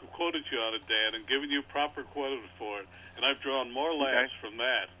 I've quoted you on it, Dan, and given you proper quote for it, and I've drawn more laughs from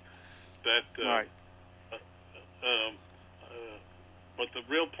that. Right. But the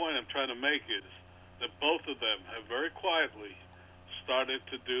real point I'm trying to make is that both of them have very quietly started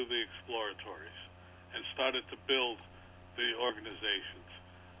to do the exploratories and started to build the organizations.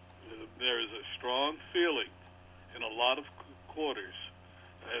 There is a strong feeling in a lot of quarters.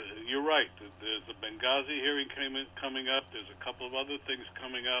 You're right. There's a Benghazi hearing coming up. There's a couple of other things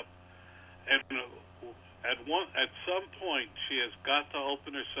coming up. And at some point, she has got to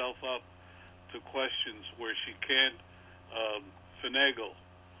open herself up to questions where she can't finagle.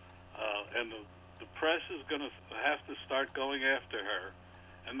 And the press is going to have to start going after her,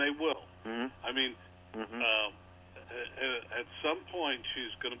 and they will. I mean, at some point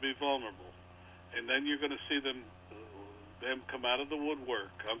she's going to be vulnerable, and then you're going to see them come out of the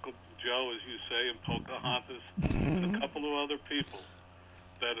woodwork. Uncle Joe, as you say, and Pocahontas, and a couple of other people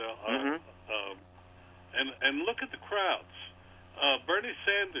that are. And look at the crowds. Bernie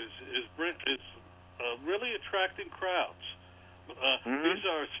Sanders is really attracting crowds. These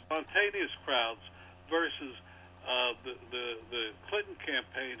are spontaneous crowds versus the Clinton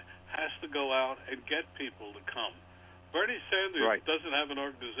campaign has to go out and get people to come. Bernie Sanders doesn't have an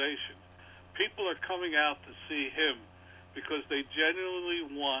organization. People are coming out to see him because they genuinely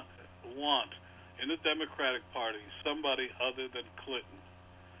want in the Democratic Party somebody other than Clinton.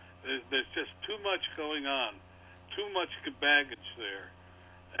 There's just too much going on, too much baggage there,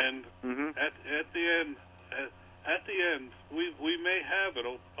 and at the end, we may have a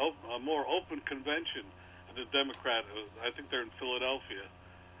more open convention at the Democrat. I think they're in Philadelphia.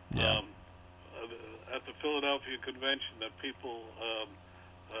 At the Philadelphia convention that people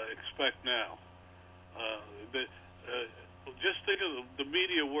expect now. Just think of the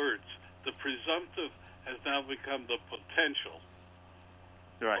media words. The presumptive has now become the potential.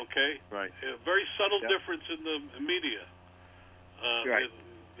 Right. Okay. Right. A very subtle difference in the media.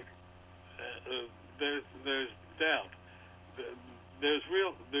 There's doubt. There's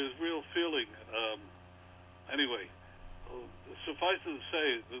real feeling. Anyway, suffice it to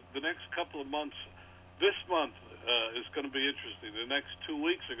say, the next couple of months, this month is going to be interesting. The next 2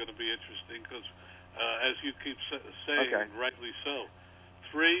 weeks are going to be interesting because, as you keep saying, rightly so,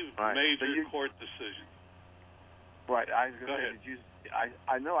 3 major court decisions. Right. I was going to say, did you?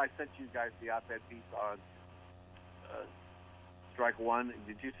 I know I sent you guys the op-ed piece on Strike One.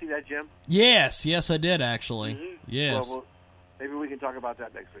 Did you see that, Jim? Yes, I did actually. Yes. Well, maybe we can talk about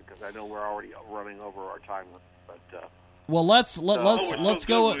that next week because I know we're already running over our time. But well, let's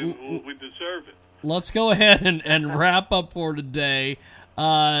go. We deserve it. Let's go ahead and wrap up for today.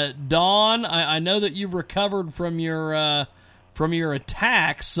 Dawn, I know that you've recovered from your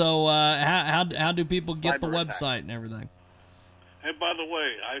attack. So how do people get the website and everything? And by the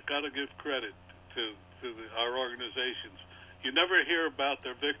way, I've got to give credit to our organizations. You never hear about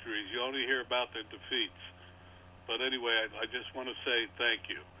their victories. You only hear about their defeats. But anyway, I just want to say thank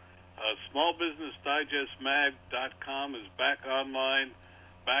you. SmallBusinessDigestMag.com is back online,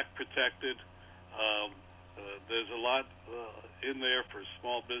 back protected. There's a lot in there for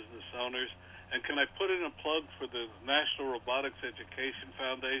small business owners. And can I put in a plug for the National Robotics Education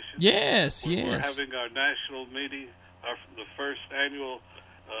Foundation? Yes. We're having our national meeting, the first annual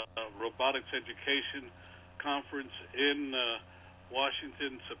Robotics Education Conference in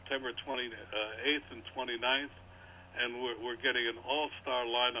Washington, September 28th and 29th. And we're getting an all-star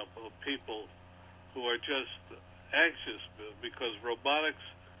lineup of people who are just anxious because robotics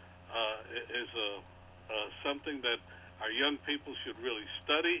is something that our young people should really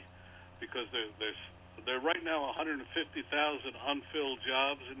study because there are right now 150,000 unfilled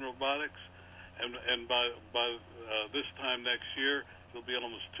jobs in robotics, and by this time next year, there'll be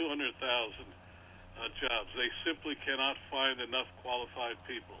almost 200,000 jobs. They simply cannot find enough qualified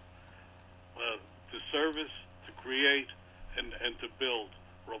people to service, to create, and to build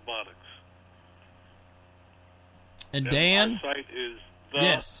robotics. And Dan? Our site is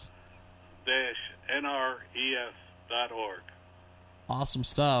the-nref.org. Awesome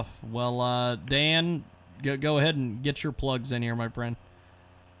stuff. Well, Dan, go ahead and get your plugs in here, my friend.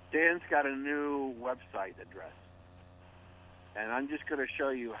 Dan's got a new website address. And I'm just going to show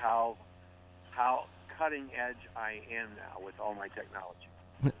you how cutting edge I am now with all my technology.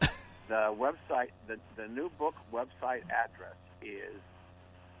 The website, the new book website address is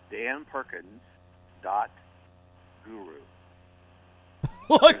danperkins.guru.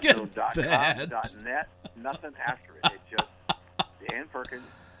 Look There's at no that. .com, .net, nothing after it. It's just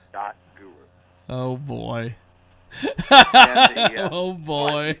danperkins.guru. Oh, boy. Oh,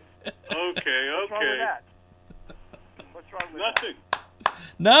 boy. Okay. What's wrong with that? What's wrong with Nothing. that?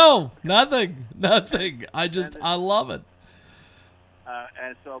 No, nothing. I love it.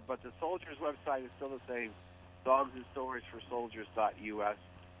 And so, but the Soldiers website is still the same, dogsandstoriesforsoldiers.us.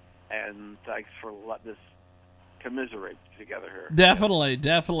 And thanks for letting us commiserate together here. Definitely.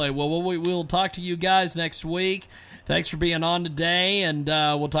 Well, we'll talk to you guys next week. Thanks for being on today, and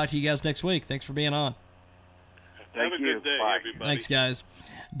we'll talk to you guys next week. Thanks for being on. Have a good day, everybody. Thanks, guys.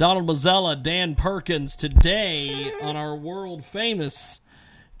 Donald Mazzella, Dan Perkins, today on our world-famous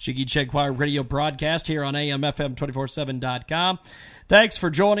Jiggy Jaguar radio broadcast here on AMFM247.com. Thanks for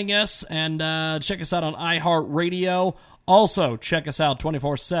joining us, and check us out on iHeartRadio. Also, check us out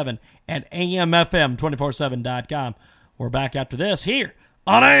 24/7 at AMFM247.com. We're back after this here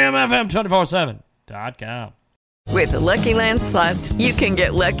on AMFM247.com. With the Lucky Land Slots, you can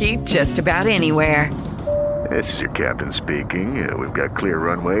get lucky just about anywhere. This is your captain speaking. We've got clear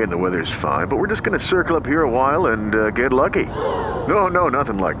runway and the weather's fine, but we're just going to circle up here a while and get lucky. No,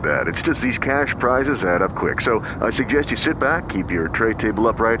 nothing like that. It's just these cash prizes add up quick. So I suggest you sit back, keep your tray table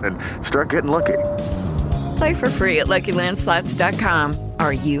upright, and start getting lucky. Play for free at LuckyLandSlots.com.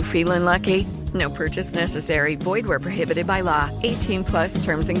 Are you feeling lucky? No purchase necessary. Void where prohibited by law. 18+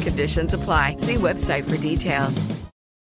 terms and conditions apply. See website for details.